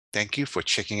Thank you for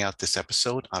checking out this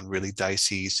episode on Really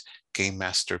Dicey's Game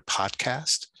Master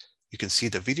podcast. You can see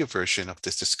the video version of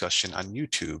this discussion on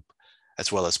YouTube,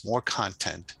 as well as more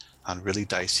content on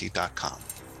reallydicey.com.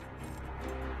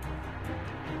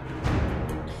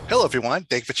 Hello, everyone.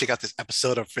 Thank you for checking out this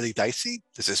episode of Really Dicey.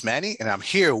 This is Manny, and I'm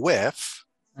here with...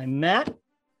 I'm Matt.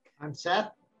 I'm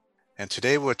Seth. And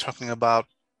today we're talking about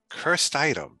cursed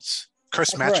items,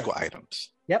 cursed magical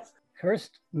items. Yep,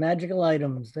 cursed magical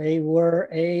items. They were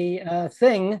a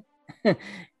thing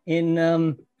in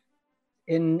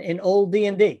old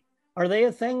D&D. Are they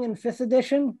a thing in 5th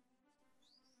edition?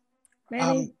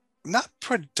 Manny? Not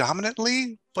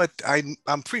predominantly, but I'm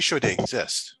pretty sure they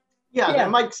exist. Yeah, they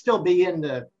might still be in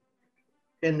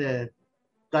the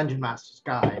Dungeon Master's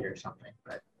Guide or something.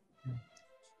 But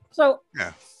so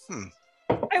yeah.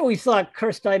 I always thought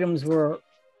cursed items were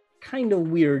kind of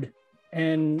weird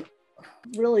and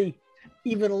really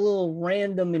even a little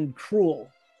random and cruel.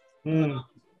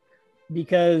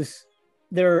 Because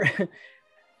they're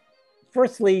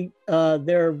firstly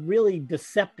they're really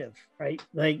deceptive, right?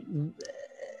 Like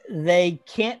they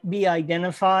can't be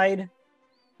identified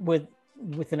with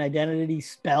an identity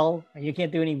spell. You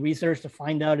can't do any research to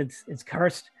find out it's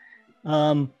cursed.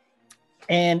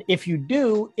 And if you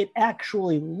do, it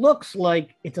actually looks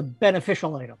like it's a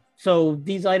beneficial item. So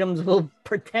these items will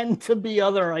pretend to be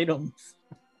other items.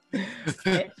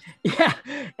 Yeah.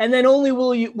 And then only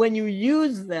when you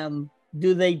use them,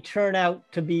 do they turn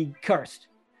out to be cursed.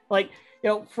 Like,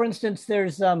 for instance,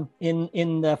 there's in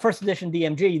the 1st edition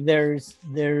DMG,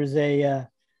 there's a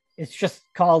it's just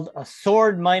called a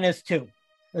sword -2.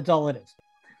 That's all it is.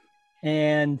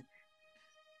 And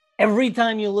every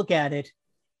time you look at it,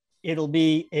 it'll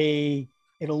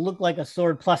look like a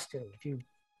sword +2. If you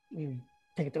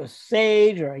take it to a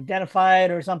sage or identify it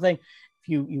or something, if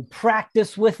you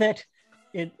practice with it,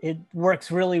 it works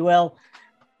really well.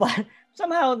 But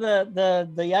somehow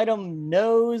the item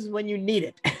knows when you need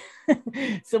it.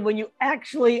 So when you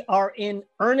actually are in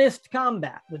earnest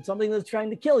combat with something that's trying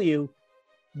to kill you,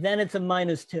 then it's a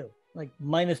 -2, like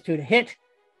 -2 to hit,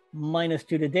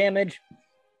 -2 to damage.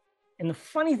 And the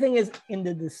funny thing is, in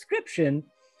the description,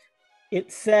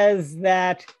 it says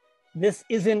that this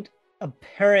isn't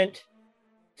apparent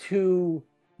to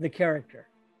the character,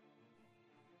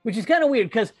 which is kind of weird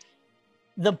because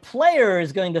the player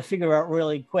is going to figure out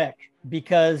really quick,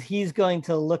 because he's going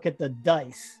to look at the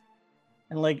dice.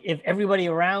 And like, if everybody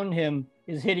around him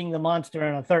is hitting the monster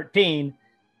on a 13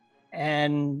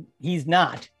 and he's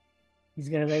not, he's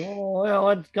going to say, well,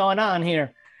 what's going on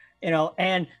here?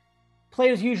 And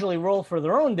players usually roll for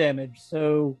their own damage.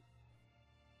 So,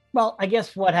 well, I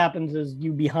guess what happens is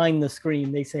you behind the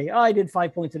screen, they say, I did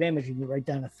 5 points of damage, and you write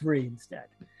down a 3 instead.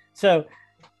 So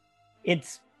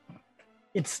it's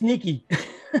sneaky.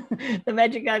 The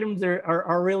magic items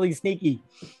are really sneaky.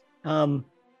 And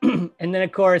then,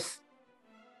 of course,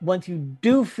 once you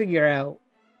do figure out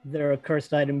they're a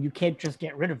cursed item, you can't just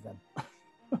get rid of them.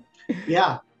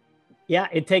 yeah. Yeah,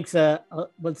 it takes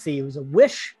let's see, it was a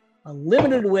wish, a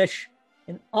limited wish,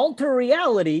 an alter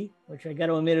reality, which I got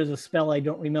to admit is a spell I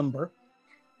don't remember.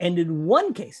 And in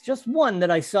one case, just one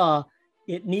that I saw,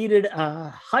 it needed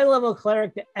a high-level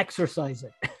cleric to exorcise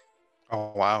it.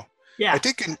 Oh, wow. Yeah. I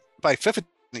think by 5th,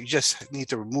 you just need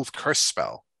to remove curse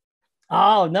spell.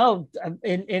 Oh, no.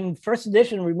 In 1st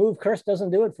edition, remove curse doesn't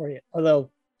do it for you.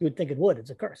 Although you would think it would. It's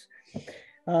a curse.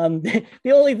 The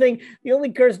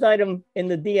only cursed item in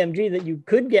the DMG that you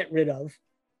could get rid of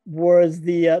was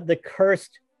the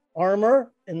cursed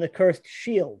armor and the cursed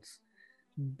shields.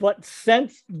 But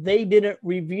since they didn't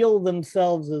reveal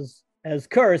themselves as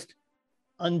cursed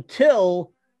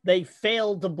until they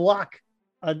failed to block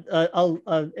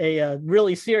a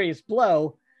really serious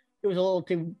blow, it was a little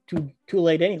too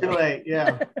late anyway. Too late,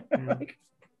 yeah.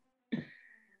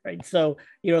 Right. So,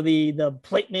 the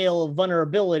plate mail of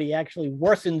vulnerability actually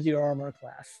worsens your armor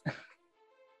class.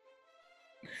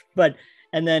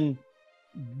 And then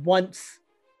once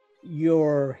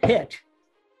you're hit,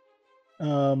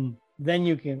 then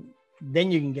you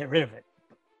can get rid of it.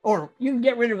 Or you can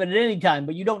get rid of it at any time,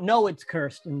 but you don't know it's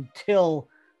cursed until,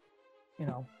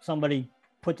 somebody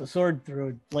puts a sword through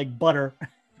it like butter.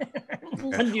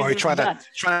 Or you try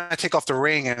to take off the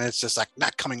ring and it's just like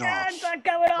not coming off. It's not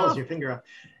coming off. Pulls your finger off.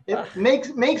 It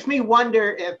makes me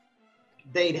wonder if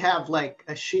they'd have like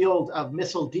a shield of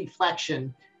missile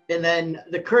deflection, and then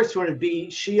the curse would be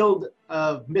shield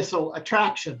of missile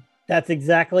attraction. That's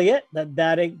exactly it.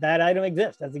 That item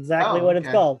exists. That's exactly what it's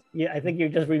called. Yeah, I think you're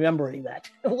just remembering that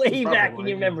way back in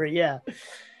your memory. Yeah.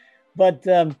 But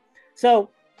so,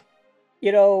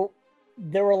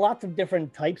 there were lots of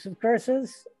different types of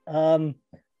curses.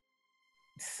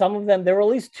 some of them, there were at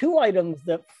least 2 items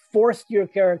that forced your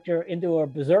character into a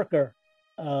berserker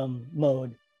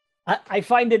mode. I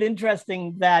find it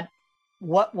interesting that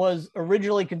what was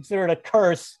originally considered a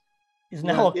curse is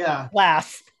now a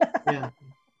class. Yeah.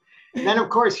 And then, of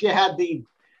course, you had the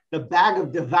bag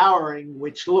of devouring,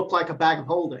 which looked like a bag of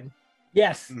holding.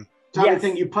 Yes. So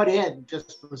everything you put in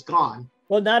just was gone.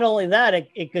 Well, not only that,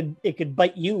 it could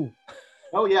bite you.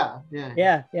 Oh yeah.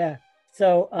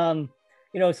 So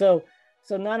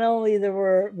so not only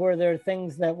were there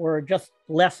things that were just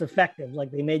less effective,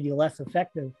 like they made you less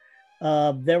effective.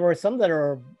 There were some that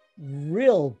are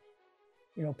real,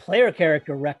 player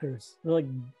character wreckers, like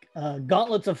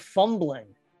gauntlets of fumbling,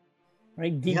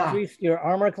 right? Decreased your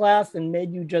armor class and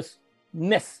made you just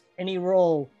miss any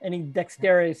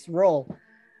dexterous roll,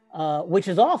 which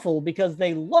is awful because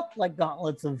they look like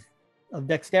gauntlets of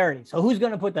dexterity. So who's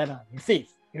going to put that on? Your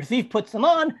thief. Your thief puts them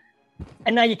on,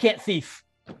 and now you can't thief.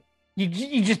 You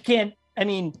just can't. I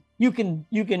mean, you can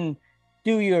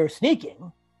do your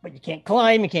sneaking, but you can't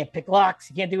climb, you can't pick locks,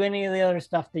 you can't do any of the other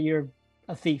stuff that you're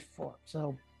a thief for.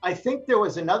 So I think there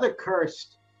was another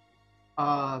cursed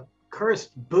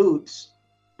boots,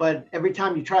 but every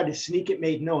time you tried to sneak, it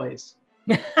made noise.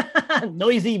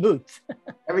 Noisy boots.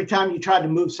 Every time you tried to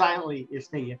move silently, you're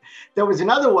sneaking. There was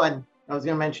another one I was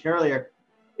going to mention earlier.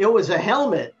 It was a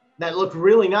helmet that looked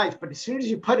really nice, but as soon as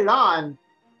you put it on,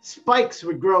 spikes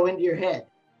would grow into your head.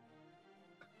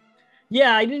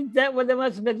 Yeah, I did that. That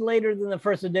must have been later than the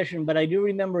first edition, but I do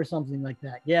remember something like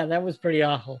that. Yeah, that was pretty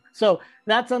awful. So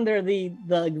that's under the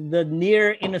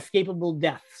near inescapable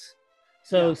deaths.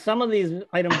 So some of these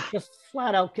items just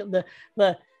flat out kill.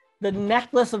 The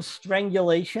necklace of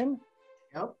strangulation.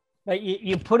 Yep. Right,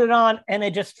 you put it on and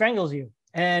it just strangles you,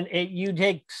 and you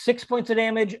take 6 points of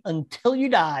damage until you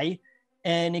die,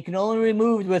 and it can only be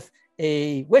removed with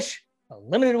a wish, a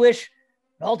limited wish,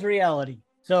 alter reality.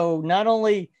 So not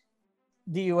only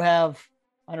do you have,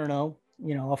 I don't know,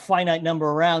 a finite number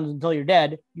of rounds until you're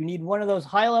dead, you need one of those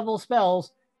high-level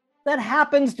spells that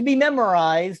happens to be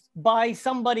memorized by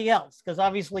somebody else, because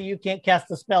obviously you can't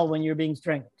cast a spell when you're being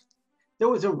strangled. There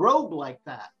was a robe like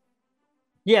that.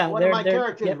 Yeah. One of my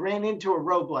characters ran into a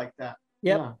robe like that.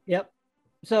 Yep.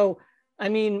 So, I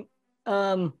mean,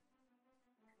 then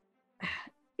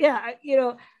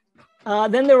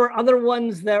there were other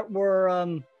ones that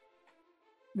were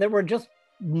just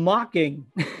mocking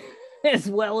as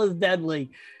well as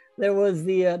deadly. There was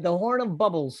the horn of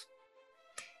bubbles.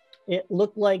 It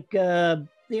looked like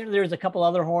there's a couple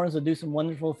other horns that do some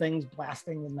wonderful things,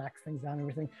 blasting and knocks things down and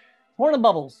everything. Horn of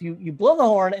bubbles. You blow the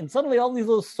horn and suddenly all these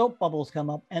little soap bubbles come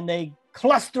up and they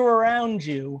cluster around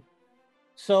you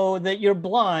so that you're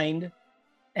blind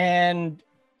and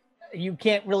you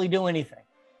can't really do anything.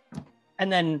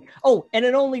 And then, and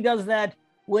it only does that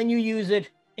when you use it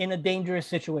in a dangerous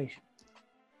situation.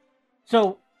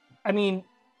 So, I mean,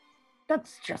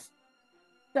 that's just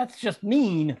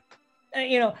mean,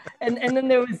 And then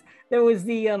there was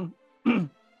the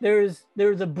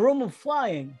there's a broom of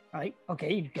flying, right?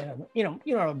 Okay, you get a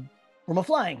broom of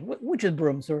flying, which is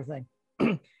broom sort of thing,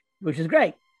 which is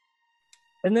great.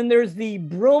 And then there's the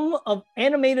broom of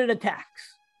animated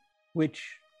attacks,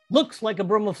 which looks like a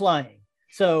broom of flying.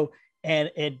 So, and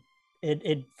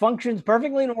it functions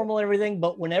perfectly normal and everything,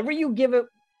 but whenever you give it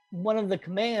one of the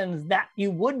commands that you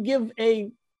would give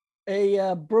a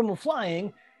broom of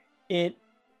flying, it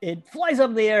flies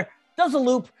up in the air, does a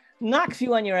loop, knocks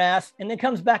you on your ass, and then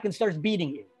comes back and starts beating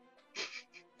you.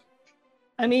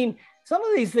 I mean, some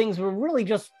of these things were really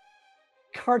just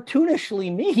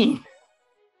cartoonishly mean.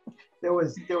 There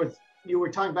was you were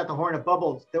talking about the horn of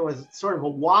bubbles. There was sort of a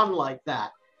wand like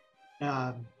that.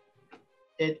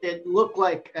 It looked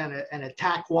like an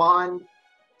attack wand,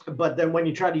 but then when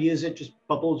you try to use it, just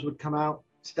bubbles would come out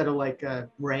instead of like a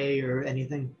ray or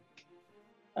anything.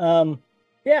 So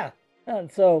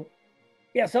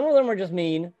some of them were just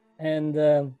mean and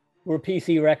were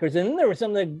PC records, and then there were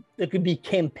some that could be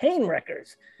campaign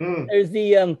records. There's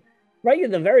the right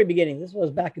at the very beginning. This was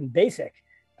back in basic.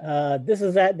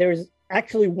 There's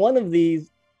actually one of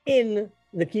these in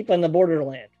the Keep on the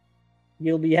Borderland.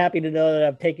 You'll be happy to know that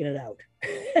I've taken it out.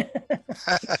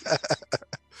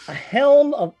 A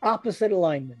helm of opposite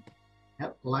alignment.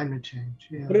 Yep, alignment change.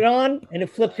 Yeah. Put it on and it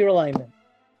flips your alignment.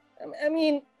 I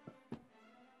mean,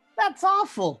 that's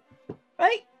awful,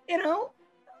 right?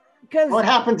 Because what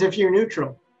happens if you're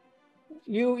neutral?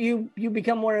 You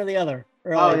become one or the other.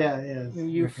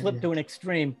 You flip to an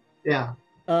extreme. Yeah.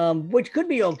 Which could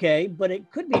be okay, but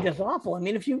it could be just awful. I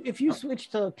mean, if you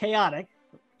switch to chaotic,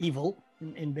 evil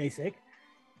in basic,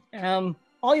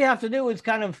 all you have to do is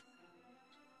kind of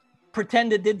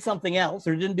pretend it did something else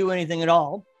or didn't do anything at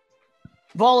all,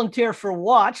 volunteer for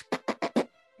watch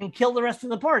and kill the rest of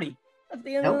the party. That's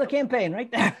the end of Yep. the campaign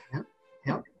right there.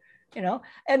 Yep. You know,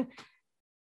 and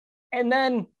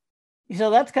then, so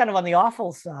that's kind of on the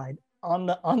awful side. On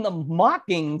the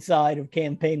mocking side of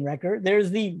campaign record, there's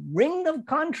the ring of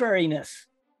contrariness.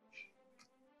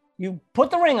 You put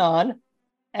the ring on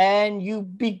and you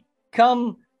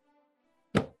become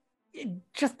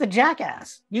just the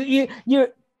jackass. Your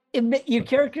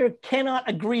character cannot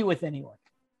agree with anyone.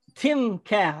 Tim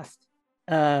Cast,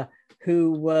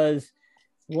 who was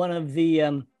one of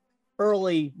the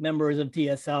early members of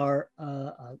TSR,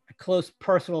 a close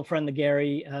personal friend of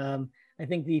Gary, I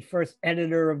think the first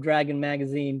editor of Dragon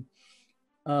Magazine,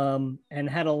 and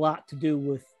had a lot to do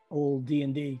with old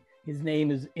D&D. His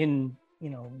name is in,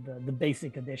 the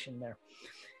basic edition there.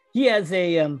 He has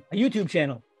a YouTube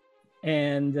channel,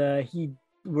 and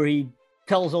where he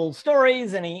tells old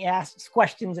stories and he asks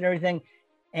questions and everything.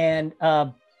 And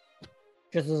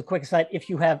just as a quick aside,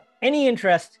 if you have any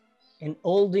interest in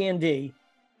old D&D,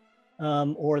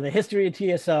 or the history of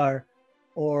TSR,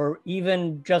 or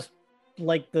even just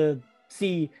like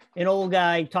see an old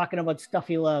guy talking about stuff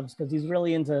he loves because he's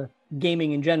really into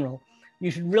gaming in general,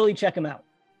 you should really check him out.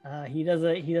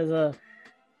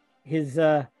 His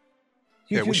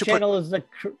YouTube channel is we'll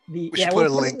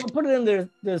put it in the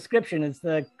description. It's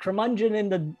the curmudgeon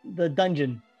in the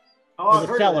dungeon. Oh, I've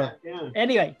heard of that. Yeah.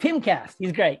 Anyway, Tim Cast,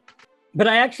 he's great. But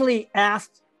I actually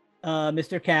asked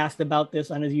Mr. Cast about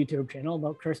this on his YouTube channel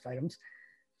about cursed items,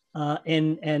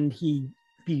 and he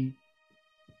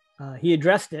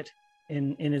addressed it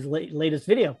in his latest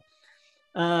video.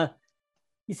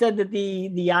 He said that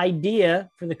the idea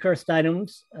for the cursed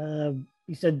items,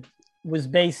 he said, was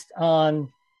based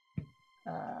on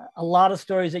a lot of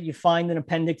stories that you find in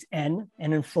Appendix N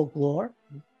and in folklore.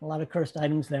 A lot of cursed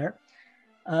items there.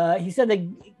 He said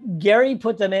that Gary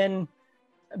put them in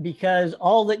because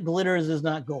all that glitters is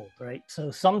not gold, right?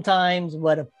 So sometimes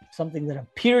something that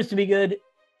appears to be good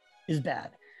is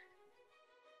bad.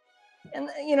 And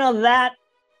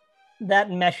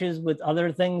that meshes with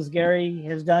other things Gary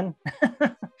has done.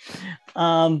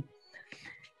 I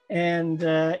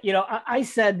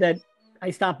said that I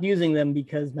stopped using them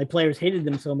because my players hated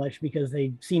them so much because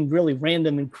they seemed really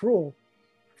random and cruel.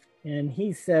 And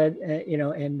he said,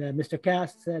 Mr.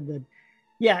 Cast said that,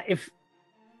 yeah, if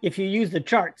you use the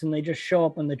charts and they just show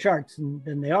up on the charts,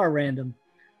 then they are random.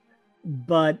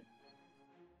 But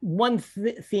one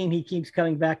theme he keeps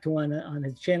coming back to on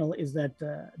his channel is that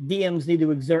DMs need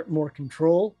to exert more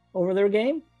control over their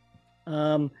game.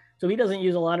 So he doesn't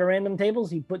use a lot of random tables.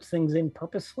 He puts things in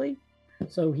purposefully.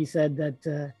 So he said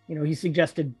that, he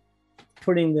suggested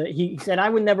he said, I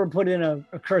would never put in a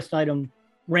cursed item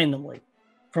randomly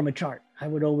from a chart. I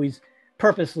would always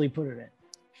purposely put it in.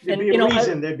 There'd be a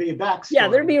reason. There'd be a backstory. Yeah,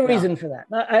 there'd be a reason for that.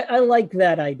 I like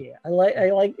that idea. I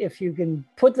like if you can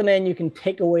put them in, you can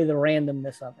take away the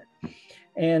randomness of it.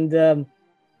 And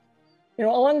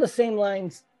along the same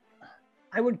lines,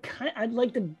 I'd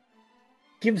like to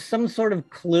give some sort of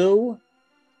clue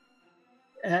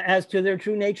as to their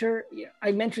true nature.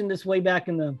 I mentioned this way back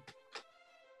in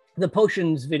the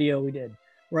potions video we did,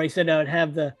 where I said I would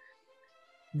have the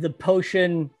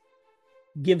potion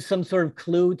give some sort of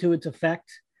clue to its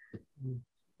effect.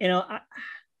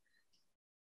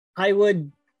 I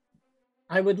would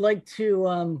like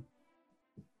to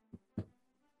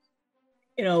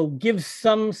give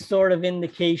some sort of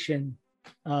indication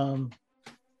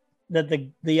that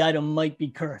the item might be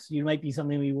cursed. It might be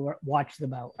something we watched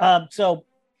about. So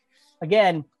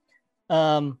again,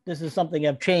 this is something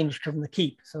I've changed from the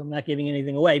keep, so I'm not giving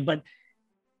anything away. But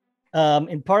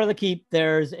in part of the keep,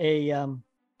 there's an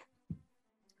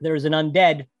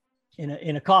undead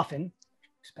in a coffin.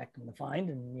 Expect him to find,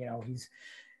 and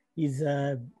he's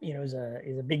a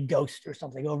big ghost or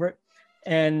something over it.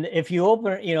 And if you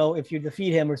if you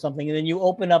defeat him or something, and then you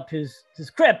open up his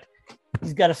crypt,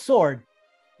 he's got a sword.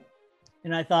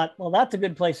 And I thought, well, that's a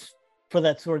good place for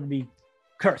that sword to be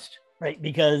cursed, right?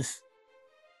 Because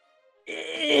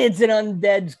it's an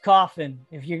undead's coffin.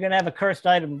 If you're gonna have a cursed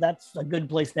item, that's a good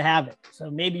place to have it.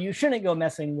 So maybe you shouldn't go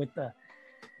messing with the.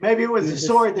 Maybe it was the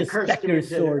sword that cursed him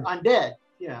sword. Undead.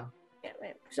 Yeah.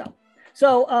 So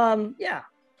So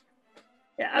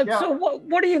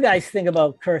what do you guys think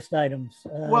about cursed items,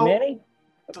 Manny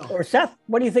or Seth?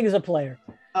 What do you think as a player?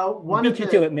 Beat you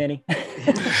to it, Manny.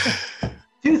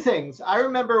 Two things. I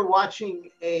remember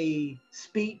watching a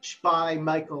speech by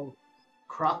Michael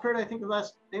Crawford, I think the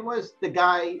last name was, the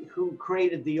guy who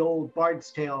created the old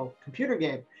Bard's Tale computer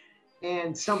game.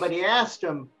 And somebody asked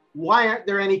him, why aren't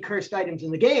there any cursed items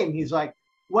in the game? He's like,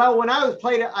 well, when I was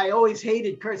playing it, I always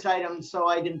hated cursed items, so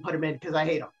I didn't put them in because I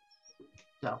hate them.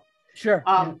 So, Sure.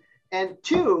 And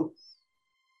two,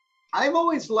 I've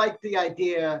always liked the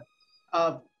idea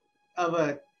of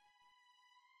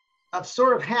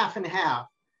sort of half and half,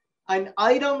 an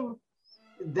item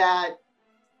that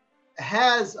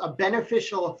has a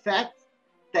beneficial effect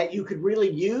that you could really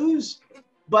use,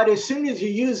 but as soon as you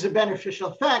use the beneficial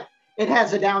effect, it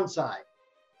has a downside.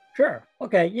 Sure.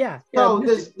 Okay. Yeah. So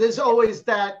there's always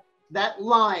that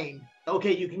line.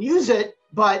 Okay, you can use it,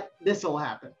 but this will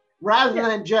happen. Rather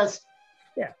than just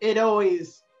it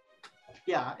always.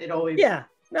 Yeah.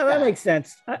 No, that makes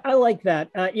sense. I like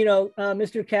that.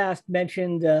 Mr. Cast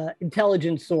mentioned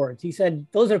intelligent swords. He said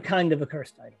those are kind of a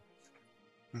cursed item.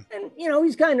 And,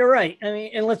 he's kind of right. I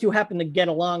mean, unless you happen to get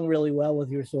along really well with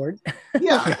your sword.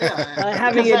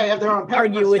 Having it have their own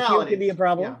argue with you could be a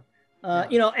problem.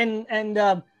 And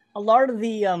a lot of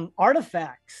the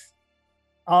artifacts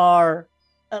are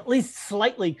at least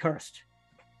slightly cursed.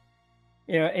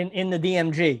 In the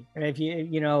DMG, if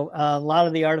a lot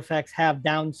of the artifacts have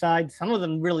downsides, some of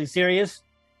them really serious.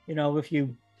 If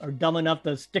you are dumb enough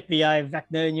to stick the eye of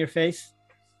Vecna in your face,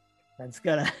 that's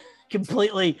gonna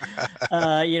completely,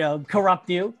 corrupt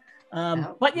you.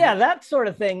 But that sort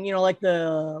of thing, like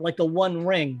the One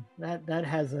Ring, that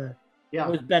has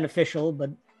was beneficial but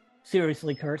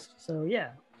seriously cursed. So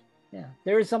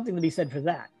there is something to be said for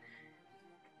that.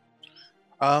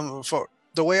 For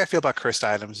the way I feel about cursed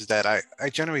items is that I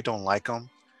generally don't like them.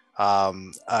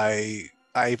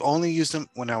 I've only used them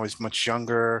when I was much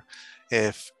younger.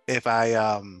 If I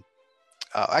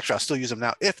actually I'll still use them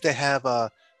now if they have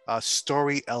a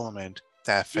story element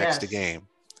that affects the game.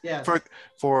 Yeah. For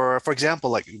example,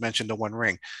 like you mentioned, the One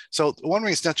Ring. So the One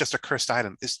Ring is not just a cursed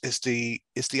item. It's the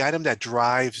item that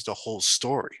drives the whole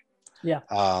story.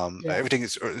 Everything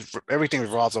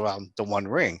revolves around the One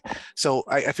Ring. So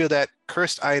I feel that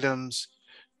cursed items,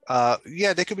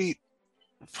 they could be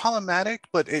problematic,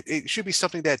 but it should be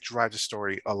something that drives the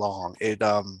story along.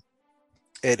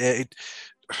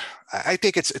 I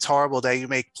think it's horrible that you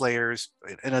make players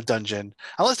in a dungeon,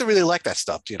 unless they really like that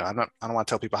stuff. I don't want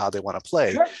to tell people how they want to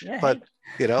play, but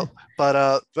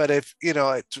if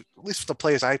at least for the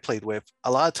players I played with,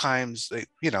 a lot of times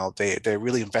they're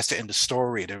really invested in the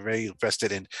story. They're very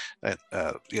invested in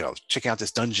checking out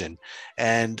this dungeon,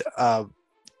 and I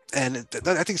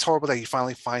think it's horrible that you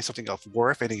finally find something of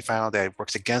worth and you find out that it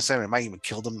works against them and might even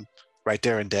kill them right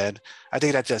there and then. I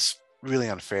think that's just really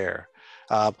unfair.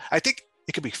 I think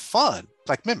it could be fun,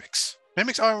 like mimics.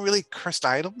 Mimics aren't really cursed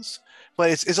items, but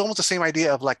it's almost the same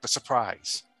idea of like the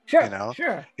surprise. Sure.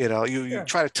 You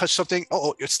try to touch something,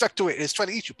 you're stuck to it, it's trying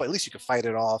to eat you, but at least you can fight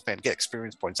it off and get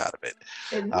experience points out of it.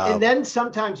 And then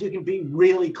sometimes you can be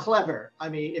really clever. I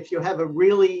mean, if you have a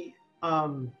really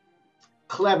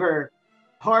clever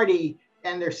party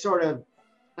and they're sort of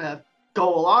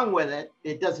go along with it,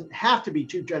 it doesn't have to be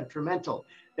too judgmental.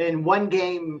 In one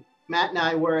game, Matt and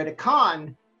I were at a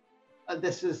con.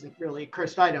 This isn't really a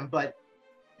cursed item, but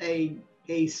a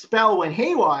spell went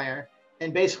haywire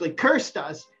and basically cursed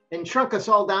us and shrunk us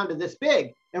all down to this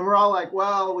big. And we're all like,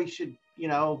 well, we should,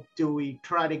 do we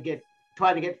try to get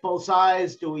full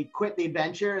size? Do we quit the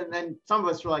adventure? And then some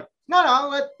of us were like,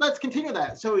 no, let's continue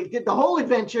that. So we did the whole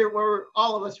adventure where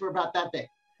all of us were about that big.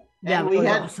 And we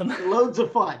had loads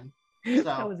of fun. So.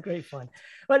 That was great fun.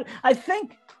 But I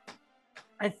think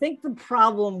the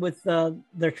problem with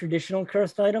the traditional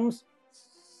cursed items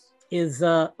is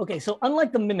so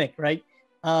unlike the mimic, right?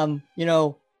 The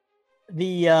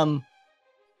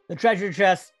treasure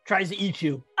chest tries to eat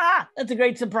you. That's a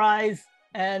great surprise,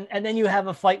 and then you have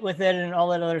a fight with it and all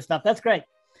that other stuff. That's great.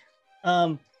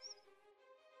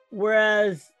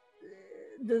 Whereas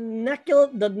the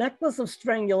necklace of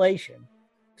strangulation,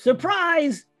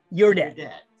 surprise, you're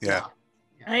dead. Yeah.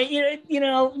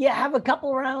 You have a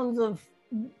couple rounds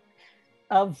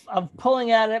of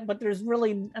pulling at it, but there's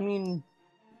really,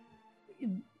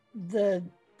 the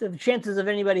chances of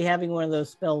anybody having one of those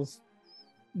spells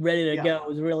ready to go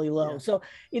is really low. So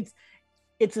it's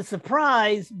a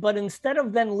surprise, but instead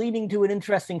of then leading to an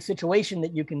interesting situation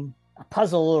that you can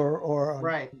puzzle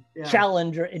or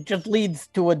challenge, or it just leads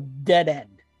to a dead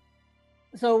end.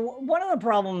 So one of the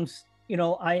problems,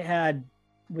 I had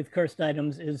with cursed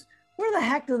items is, where the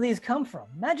heck do these come from?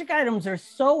 Magic items are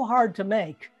so hard to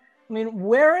make. I mean,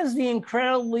 where is the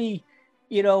incredibly,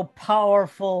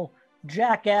 powerful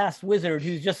jackass wizard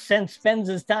who just spends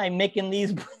his time making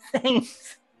these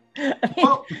things?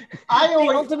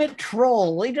 The ultimate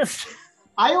troll.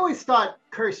 I always thought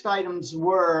cursed items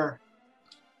were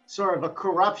sort of a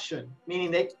corruption,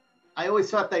 meaning I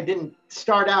always thought they didn't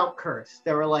start out cursed.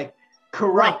 They were like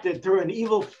corrupted through an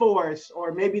evil force,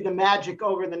 or maybe the magic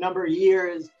over the number of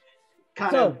years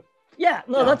Yeah,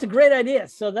 no, that's a great idea.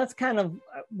 So that's kind of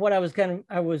what I was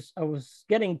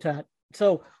getting to.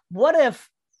 So what if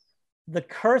the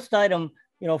cursed item,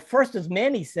 first, as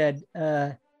Manny said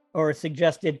or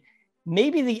suggested,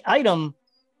 maybe the item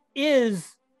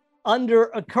is under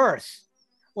a curse,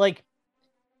 like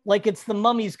it's the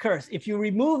mummy's curse. If you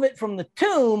remove it from the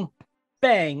tomb,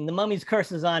 bang, the mummy's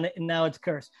curse is on it, and now it's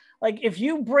cursed. Like if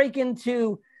you break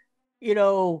into,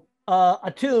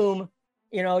 a tomb,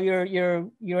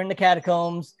 you're in the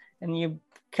catacombs and you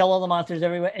kill all the monsters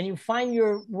everywhere, and you find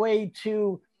your way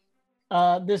to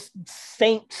this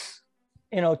saint's,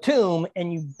 tomb,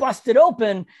 and you bust it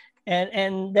open,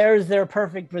 and there's their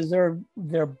perfect preserved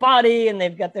their body, and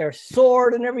they've got their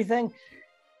sword and everything.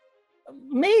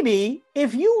 Maybe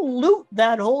if you loot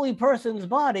that holy person's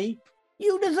body,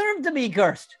 you deserve to be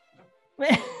cursed.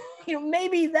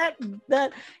 Maybe that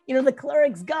the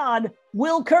cleric's god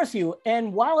will curse you.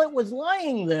 And while it was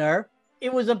lying there,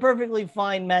 it was a perfectly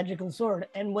fine magical sword.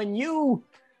 And when you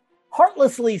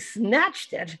heartlessly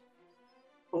snatched it,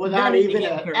 without even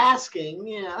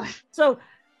asking, So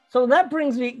that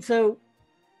brings me. So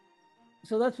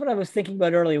that's what I was thinking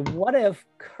about earlier. What if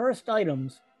cursed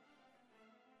items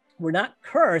were not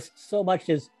cursed so much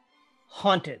as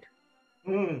haunted?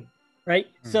 Right.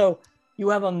 So you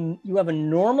have a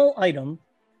normal item,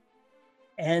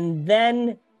 and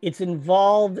then it's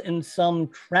involved in some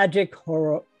tragic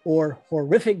or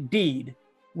horrific deed,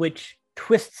 which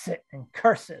twists it and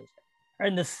curses.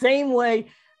 In the same way,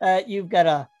 you've got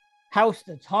a house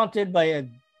that's haunted by a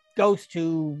ghost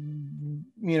who,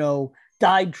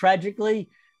 died tragically.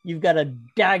 You've got a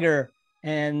dagger,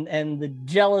 and the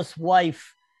jealous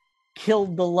wife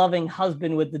killed the loving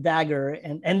husband with the dagger,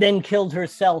 and then killed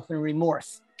herself in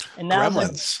remorse. And now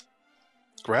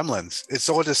Gremlins. It's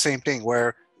all the same thing,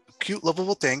 where cute,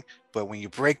 lovable thing, but when you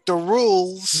break the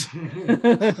rules.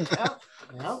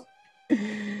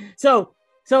 So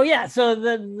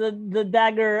the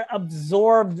dagger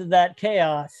absorbed that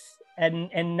chaos,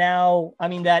 and now, I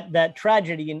mean, that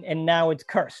tragedy, and now it's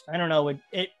cursed. I don't know,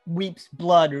 it weeps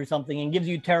blood or something and gives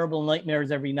you terrible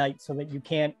nightmares every night, so that you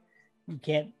can't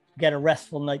get a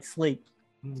restful night's sleep.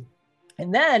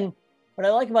 And then what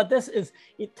I like about this is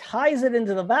it ties it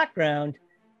into the background,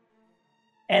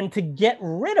 and to get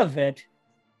rid of it,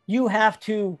 you have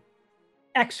to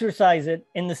exorcise it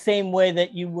in the same way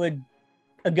that you would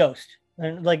a ghost,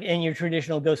 like in your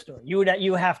traditional ghost story.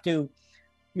 You have to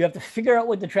figure out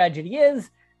what the tragedy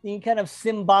is, and you kind of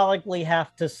symbolically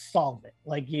have to solve it.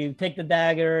 Like you take the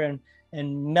dagger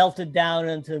and melt it down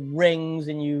into rings,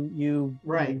 and you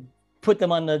put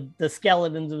them on the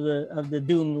skeletons of the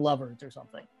doomed lovers or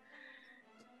something.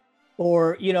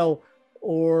 Or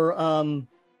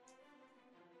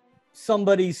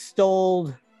somebody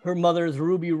stole her mother's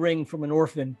ruby ring from an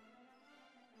orphan,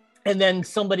 and then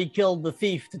somebody killed the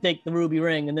thief to take the ruby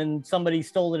ring, and then somebody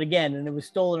stole it again, and it was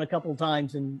stolen a couple of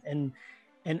times, and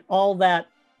all that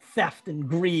theft and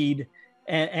greed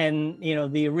and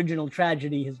the original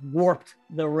tragedy has warped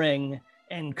the ring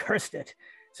and cursed it.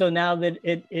 So now that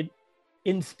it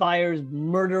inspires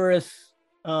murderous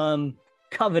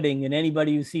coveting in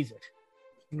anybody who sees it.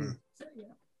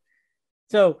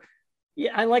 So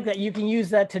I like that. You can use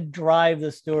that to drive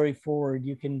the story forward.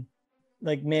 You can,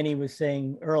 like Manny was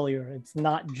saying earlier, it's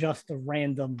not just a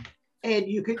random. And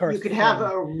you could have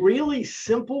a really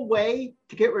simple way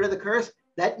to get rid of the curse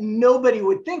that nobody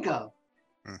would think of.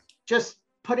 Just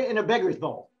put it in a beggar's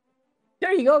bowl.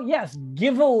 There you go. Yes,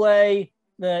 give away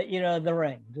the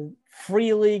ring.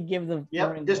 Freely give the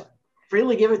ring just away.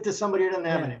 Freely give it to somebody who doesn't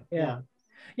have it.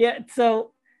 Yeah.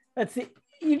 So let's see.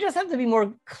 You just have to be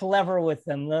more clever with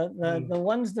them. The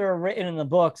ones that are written in the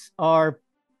books are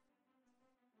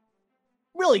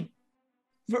really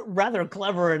rather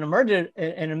clever and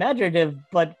imaginative,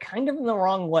 but kind of in the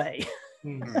wrong way.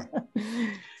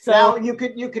 So now you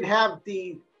could have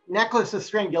the necklace of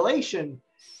strangulation,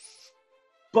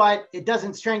 but it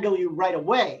doesn't strangle you right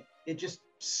away. It just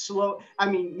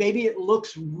maybe it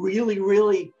looks really,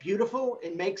 really beautiful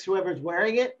and makes whoever's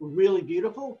wearing it really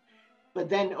beautiful, but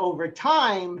then over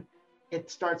time it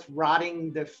starts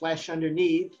rotting the flesh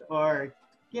underneath, or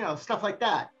stuff like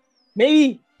that.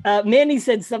 Maybe Manny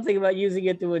said something about using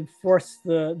it to enforce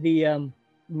the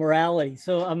morality.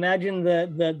 So imagine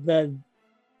the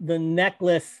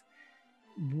necklace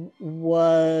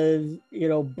was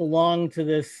belonged to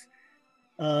this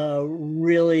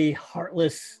really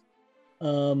heartless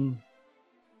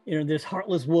this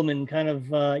heartless woman, kind of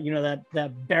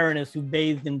that baroness who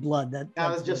bathed in blood. I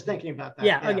was just thinking about that.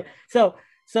 Yeah. Okay.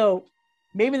 So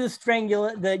maybe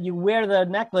that you wear the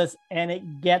necklace and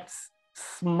it gets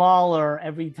smaller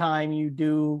every time you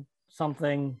do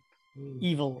something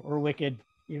evil or wicked.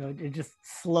 It just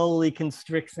slowly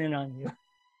constricts in on you.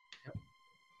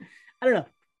 I don't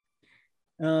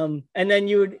know. And then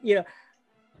you would,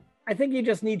 I think you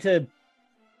just need to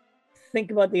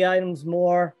think about the items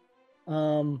more.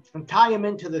 And tie them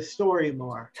into the story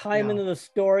more. Into the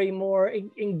story more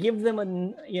and give them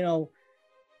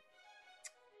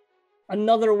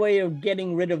another way of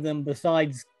getting rid of them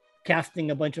besides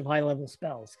casting a bunch of high-level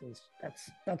spells, because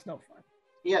that's no fun.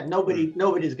 Yeah,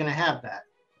 nobody's gonna have that.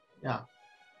 Yeah.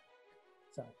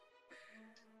 So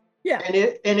yeah.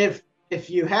 And if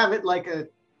you have it like a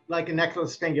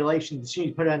necklace strangulation, as soon as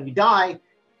you put it on, you die,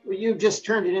 well, you just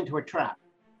turned it into a trap.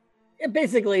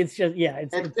 Basically, it's just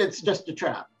it's just a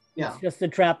trap. Yeah. It's just a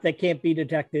trap that can't be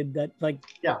detected. That that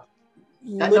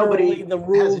nobody the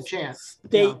rules has a chance.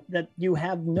 State that you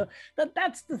have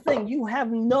that's the thing. You have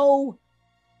no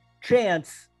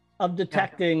chance of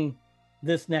detecting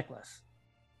this necklace.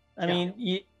 I mean,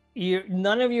 you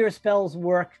none of your spells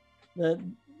work. The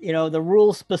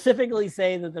rules specifically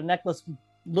say that the necklace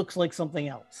looks like something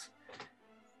else.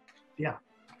 Yeah.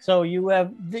 So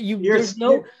there's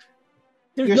no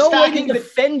way to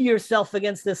defend yourself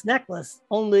against this necklace,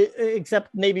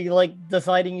 except maybe like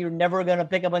deciding you're never going to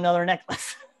pick up another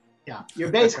necklace. Yeah,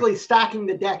 you're basically stacking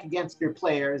the deck against your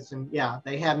players, and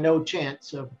they have no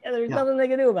chance of. Yeah, there's nothing they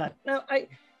can do about it.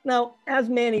 Now, as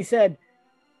Manny said,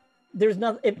 there's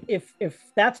nothing. If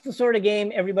that's the sort of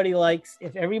game everybody likes,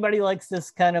 if everybody likes this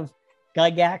kind of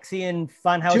Gygaxian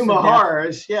funhouse, Tomb of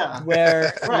Horrors,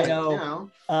 where right,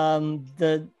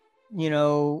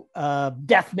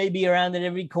 death may be around at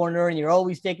every corner and you're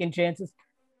always taking chances.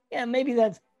 Yeah, maybe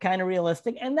that's kind of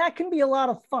realistic, and that can be a lot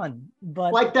of fun.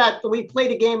 But like that, we played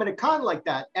a game at a con like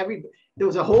that. There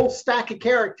was a whole stack of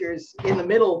characters in the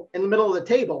middle of the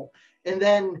table, and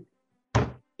then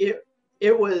it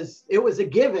was a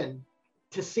given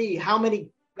to see how many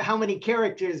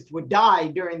characters would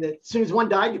die as soon as one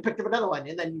died, you picked up another one,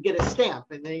 and then you get a stamp,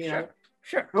 and then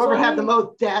Sure. Whoever had the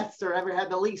most deaths or ever had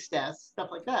the least deaths,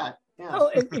 stuff like that. Yeah. Oh,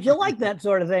 if you like that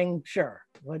sort of thing, sure.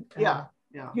 But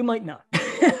you might not.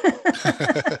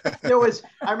 I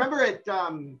remember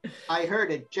I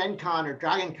heard at Gen Con or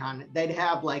Dragon Con, they'd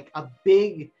have like a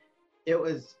big, it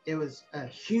was a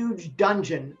huge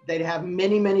dungeon. They'd have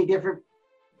many different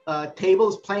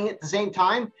tables playing at the same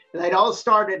time. They'd all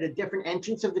start at a different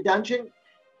entrance of the dungeon,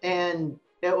 and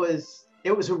it was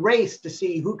a race to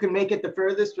see who can make it the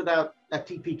furthest without a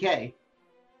TPK.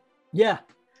 Yeah.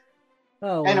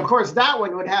 Oh. And of course, that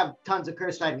one would have tons of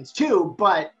cursed items too,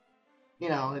 but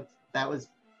that was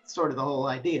sort of the whole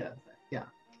idea. Yeah.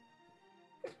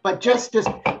 But just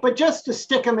to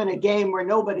stick them in a game where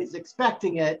nobody's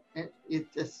expecting it,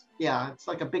 it's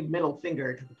like a big middle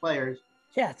finger to the players.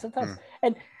 Yeah, sometimes,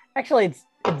 and actually, it's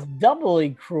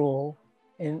doubly cruel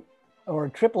or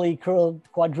triply cruel,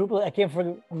 quadruple.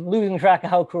 I'm losing track of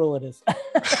how cruel it is.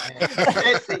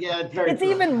 It's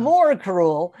even more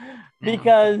cruel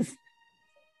because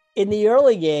in the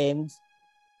early games,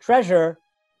 treasure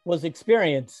was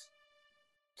experience.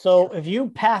 So if you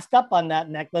passed up on that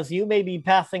necklace, you may be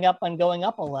passing up on going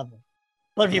up a level.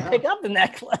 But if you pick up the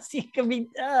necklace, you can be,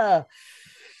 well,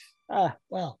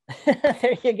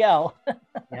 there you go.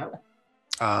 Yep.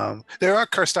 There are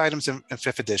cursed items in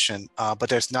 5th edition, but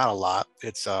there's not a lot.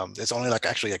 It's only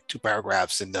actually 2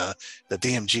 paragraphs in the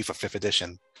DMG for 5th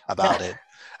edition about it.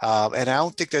 And I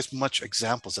don't think there's much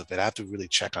examples of it. I have to really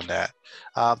check on that.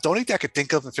 The only thing I could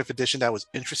think of in 5th edition that was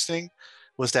interesting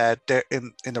was that there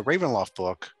in the Ravenloft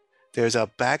book, there's a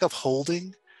bag of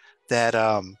holding that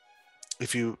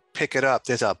if you pick it up,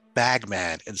 there's a bag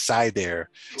man inside there.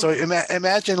 So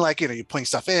imagine you're putting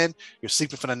stuff in, you're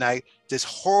sleeping for the night, this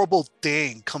horrible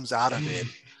thing comes out of it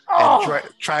and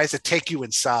tries to take you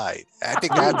inside. I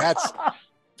think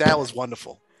that was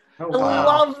wonderful. I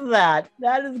love that.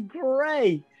 That is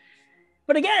great.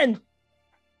 But again,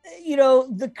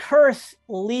 the curse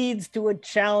leads to a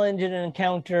challenge and an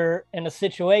encounter in a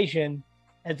situation,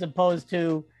 as opposed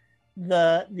to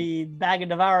the bag of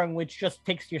devouring, which just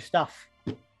takes your stuff.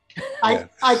 I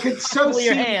could so see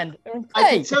your hand.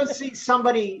 I could so see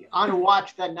somebody on a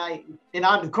watch that night and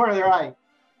on the corner of their eye.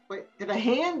 Wait, did a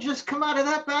hand just come out of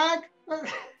that bag?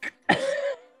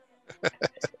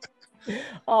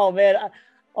 Oh man,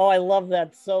 I love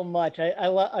that so much.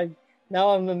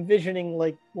 Now I'm envisioning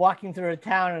walking through a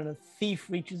town and a thief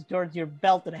reaches towards your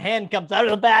belt and a hand comes out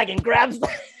of the bag and grabs the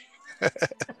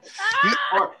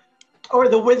or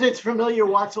the wizard's familiar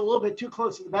walks a little bit too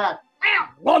close to the back.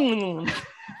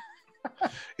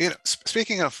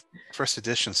 Speaking of 1st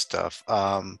edition stuff,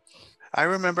 I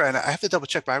remember, and I have to double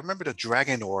check, but I remember the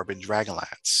Dragon Orb in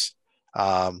Dragonlance,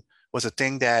 was a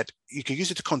thing that you could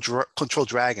use it to control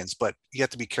dragons, but you have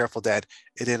to be careful that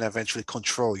it didn't eventually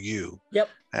control you. Yep.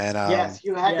 And yes,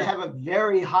 you had yeah. to have a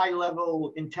very high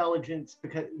level intelligence,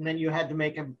 because and then you had to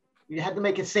make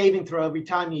a saving throw every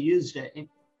time you used it,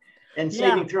 and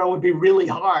saving throw would be really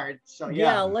hard. So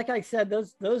yeah, like I said,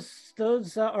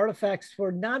 those artifacts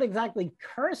were not exactly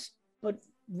cursed, but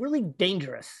really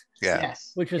dangerous. Yeah.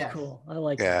 Yes. Which was yes. cool. I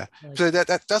like Yeah. that. So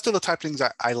that's the type of things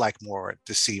I like more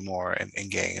to see more in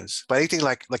games. But anything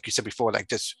like you said before, like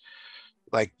just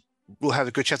like we'll have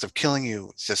a good chance of killing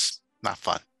you. It's just not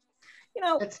fun. You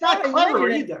know, It's not clever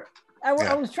either. I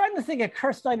was trying to think of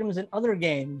cursed items in other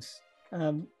games,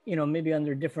 you know, maybe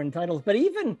under different titles, but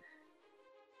even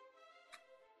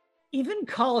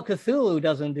Call of Cthulhu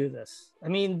doesn't do this. I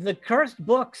mean, the cursed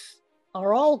books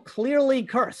are all clearly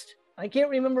cursed. I can't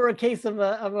remember a case of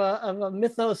a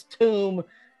mythos tome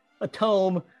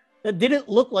that didn't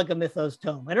look like a mythos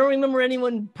tome. I don't remember any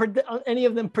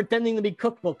of them pretending to be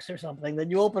cookbooks or something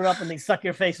that you open up and they suck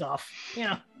your face off. You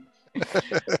know,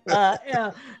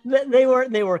 yeah, they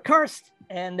were cursed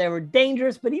and they were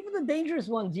dangerous. But even the dangerous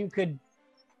ones, you could,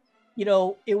 you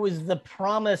know, it was the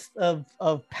promise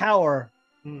of power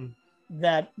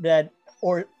that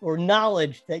or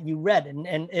knowledge that you read,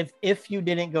 and if you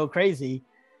didn't go crazy,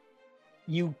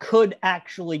 you could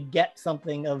actually get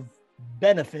something of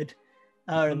benefit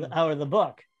out of the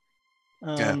book.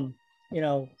 You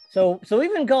know, so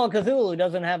even Call of Cthulhu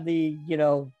doesn't have the, you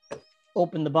know,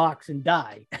 open the box and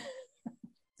die.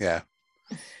 Yeah.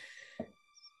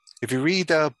 If you read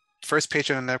the first page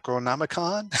of the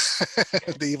Necronomicon,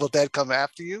 the evil dead come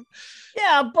after you.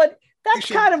 Yeah, but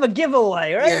that's kind of a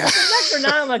giveaway, right? Yeah. It's the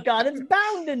Necronomicon. It's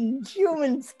bound in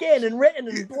human skin and written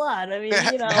in blood. I mean,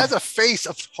 you know, it has a face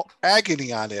of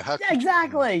agony on it.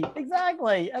 Exactly.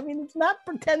 I mean, it's not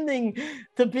pretending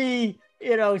to be,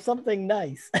 you know, something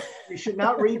nice. You should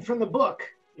not read from the book.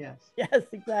 Yes. Yes,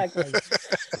 exactly.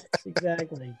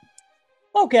 Exactly.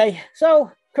 Okay, so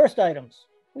cursed items.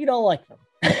 We don't like them.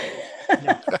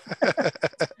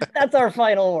 That's our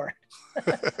final word.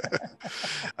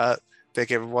 Thank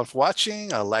everyone for watching.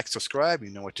 Like, subscribe.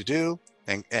 You know what to do.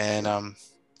 And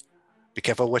be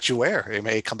careful what you wear. It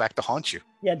may come back to haunt you.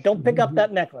 Yeah, don't pick up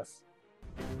that necklace.